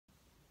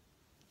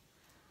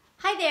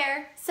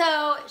there.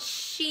 So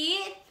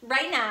she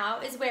right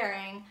now is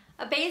wearing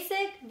a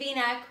basic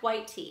V-neck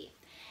white tee.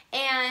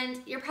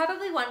 And you're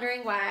probably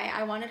wondering why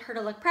I wanted her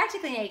to look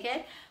practically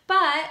naked, but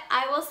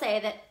I will say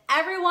that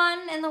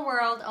everyone in the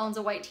world owns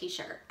a white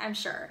t-shirt, I'm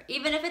sure.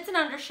 Even if it's an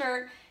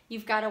undershirt,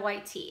 you've got a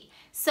white tee.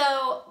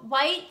 So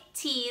white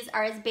tees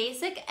are as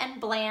basic and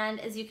bland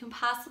as you can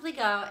possibly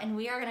go, and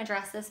we are gonna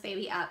dress this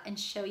baby up and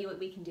show you what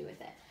we can do with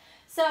it.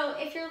 So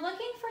if you're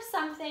looking for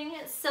something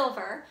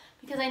silver,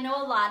 because I know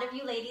a lot of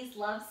you ladies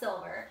love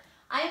silver,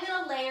 I'm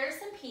gonna layer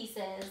some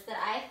pieces that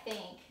I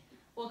think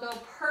will go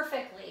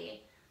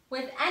perfectly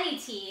with any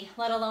tee,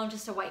 let alone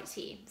just a white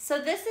tee. So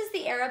this is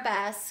the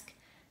arabesque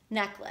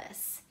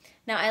necklace.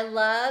 Now I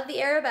love the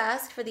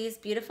arabesque for these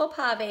beautiful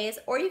paves,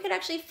 or you could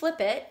actually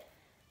flip it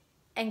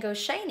and go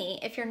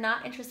shiny if you're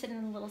not interested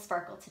in a little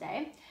sparkle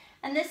today.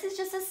 And this is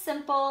just a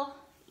simple,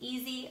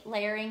 easy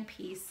layering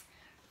piece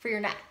for your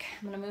neck.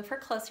 I'm gonna move her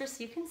closer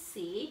so you can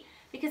see,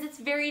 because it's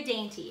very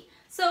dainty.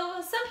 So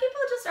some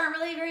people just aren't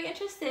really very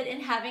interested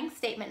in having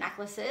statement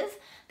necklaces.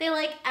 They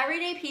like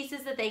everyday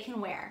pieces that they can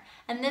wear.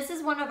 And this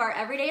is one of our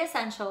everyday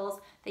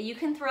essentials that you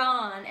can throw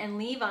on and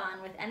leave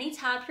on with any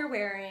top you're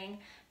wearing.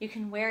 You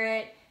can wear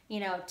it, you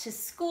know, to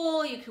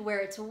school, you can wear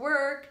it to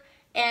work,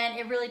 and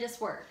it really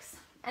just works.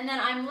 And then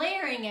I'm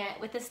layering it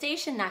with a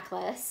station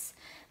necklace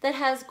that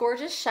has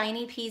gorgeous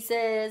shiny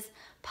pieces,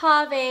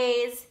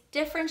 paves,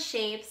 different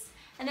shapes.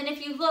 And then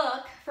if you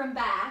look from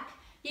back,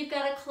 you've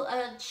got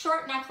a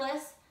short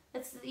necklace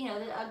that's, you know,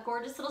 a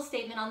gorgeous little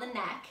statement on the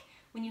neck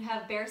when you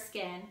have bare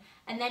skin.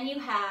 And then you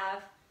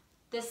have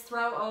this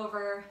throw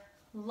over,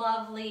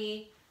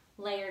 lovely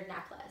layered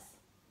necklace.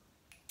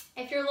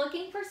 If you're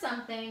looking for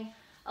something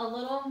a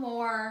little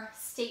more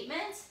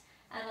statement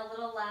and a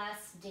little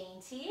less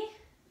dainty,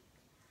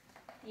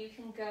 you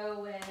can go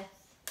with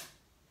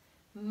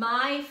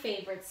my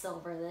favorite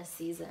silver this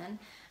season,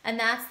 and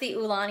that's the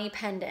Ulani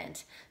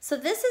pendant. So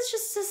this is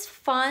just this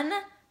fun,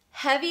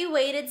 heavy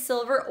weighted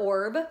silver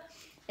orb.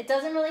 It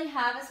doesn't really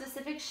have a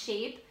specific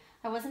shape.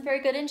 I wasn't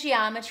very good in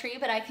geometry,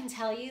 but I can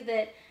tell you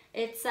that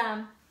it's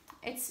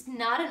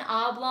not an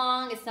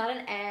oblong, it's not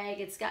an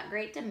egg, it's got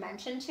great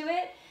dimension to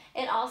it.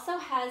 It also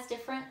has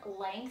different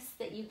lengths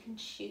that you can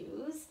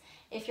choose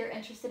if you're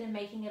interested in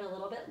making it a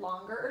little bit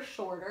longer or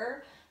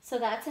shorter. So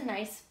that's a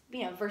nice,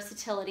 you know,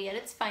 versatility at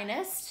its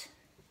finest.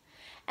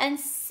 And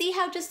see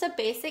how just a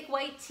basic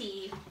white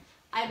tee,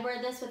 I'd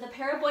wear this with a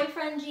pair of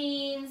boyfriend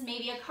jeans,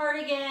 maybe a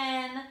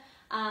cardigan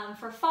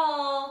for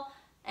fall,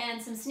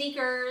 and some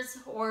sneakers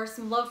or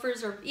some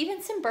loafers or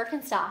even some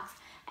Birkenstocks.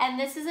 And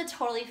this is a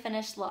totally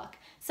finished look.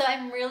 So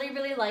I'm really,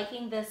 really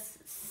liking this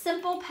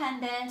simple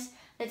pendant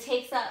that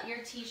takes out your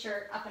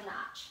t-shirt up a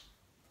notch.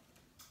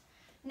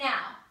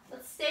 Now,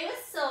 let's stay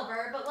with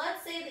silver, but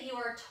let's say that you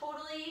are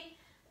totally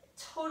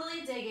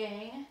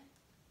digging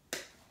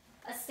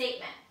a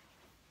statement.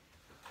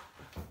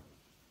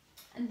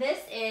 And this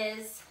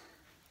is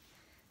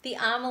the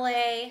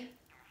Amelie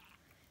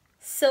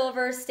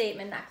silver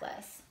statement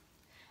necklace.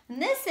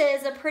 And this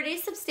is a pretty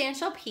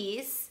substantial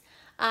piece.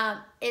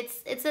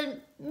 It's a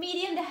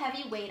medium to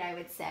heavy weight, I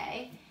would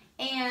say.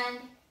 And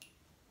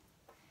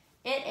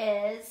it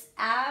is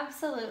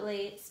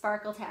absolutely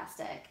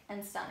sparkle-tastic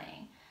and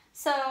stunning.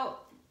 So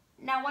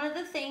now one of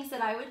the things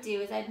that I would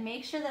do is I'd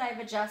make sure that I've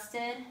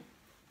adjusted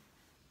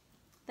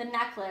the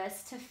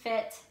necklace to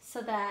fit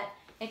so that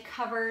it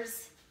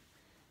covers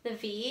the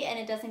V and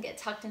it doesn't get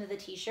tucked into the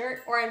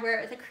t-shirt, or I'd wear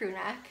it with a crew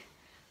neck.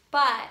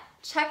 But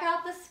check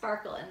out the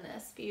sparkle in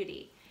this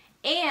beauty.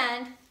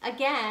 And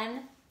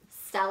again,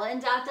 Stella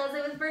 & Dot does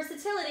it with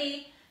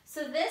versatility.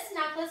 So this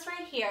necklace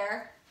right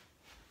here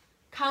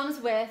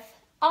comes with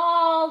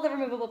all the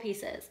removable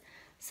pieces.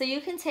 So you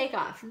can take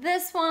off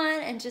this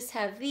one and just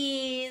have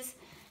these.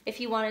 If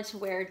you wanted to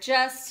wear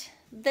just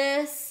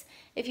this,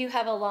 if you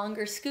have a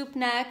longer scoop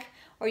neck,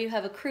 or you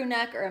have a crew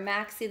neck or a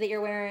maxi that you're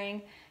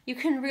wearing, you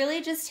can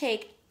really just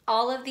take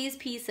all of these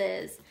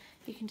pieces.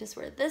 You can just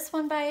wear this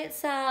one by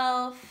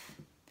itself,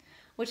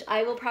 which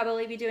I will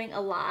probably be doing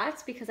a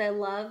lot because I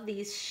love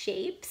these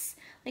shapes.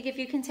 Like if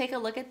you can take a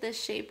look at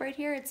this shape right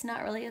here, it's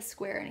not really a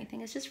square or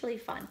anything. It's just really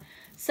fun.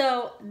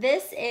 So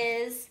this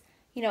is,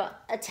 you know,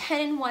 a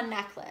 10-in-1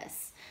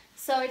 necklace.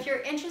 So if you're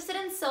interested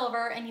in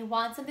silver and you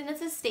want something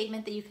that's a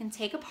statement that you can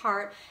take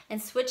apart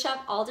and switch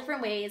up all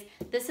different ways,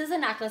 this is a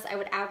necklace I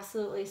would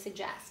absolutely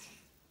suggest.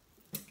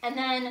 And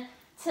then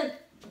to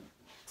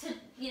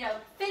you know,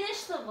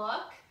 finish the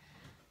look,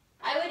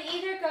 I would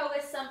either go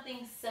with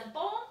something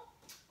simple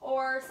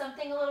or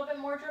something a little bit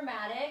more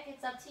dramatic.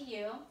 It's up to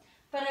you.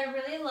 But I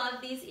really love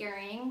these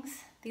earrings.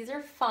 These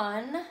are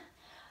fun.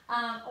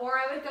 Or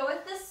I would go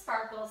with the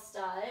sparkle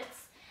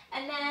studs.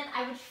 And then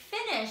I would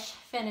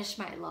finish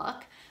my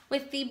look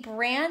with the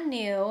brand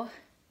new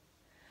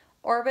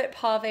Orbit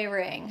Pave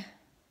ring.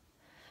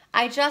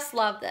 I just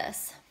love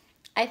this.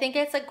 I think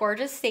it's a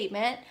gorgeous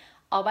statement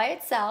all by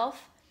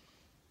itself.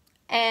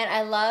 And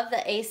I love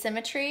the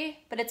asymmetry,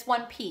 but it's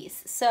one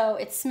piece. So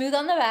it's smooth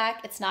on the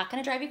back. It's not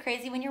gonna drive you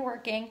crazy when you're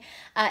working.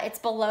 It's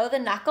below the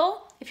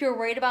knuckle, if you're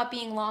worried about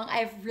being long, I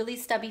have really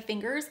stubby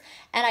fingers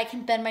and I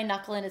can bend my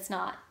knuckle and it's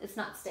not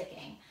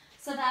sticking.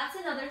 So that's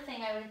another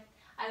thing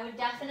I would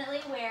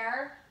definitely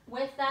wear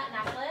with that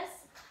necklace.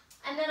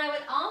 And then I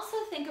would also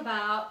think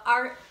about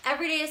our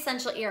everyday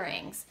essential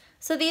earrings.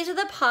 So these are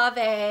the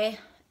Pave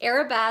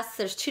Arabesque.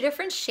 There's two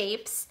different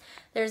shapes.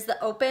 There's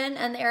the open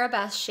and the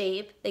arabesque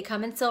shape. They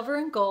come in silver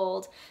and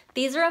gold.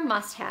 These are a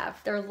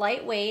must-have. They're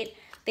lightweight.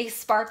 They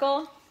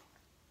sparkle.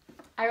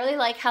 I really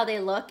like how they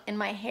look in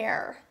my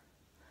hair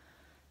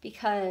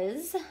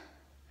because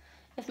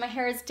if my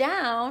hair is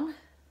down,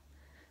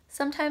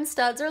 sometimes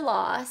studs are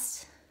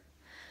lost,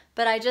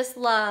 but I just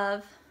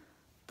love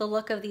the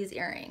look of these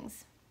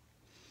earrings.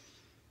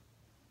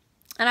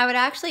 And I would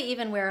actually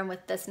even wear them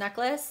with this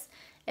necklace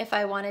if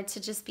I wanted to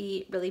just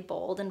be really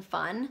bold and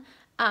fun,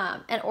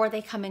 or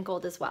they come in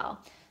gold as well.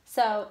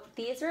 So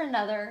these are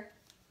another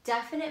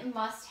definite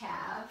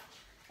must-have,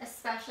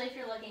 especially if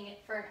you're looking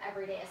for an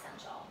everyday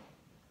essential.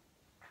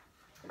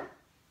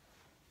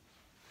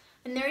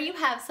 And there you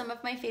have some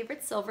of my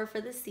favorite silver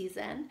for this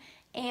season,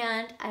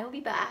 and I will be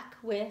back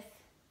with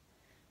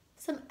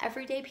some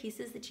everyday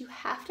pieces that you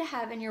have to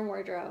have in your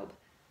wardrobe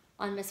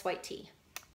on Miss White Tea.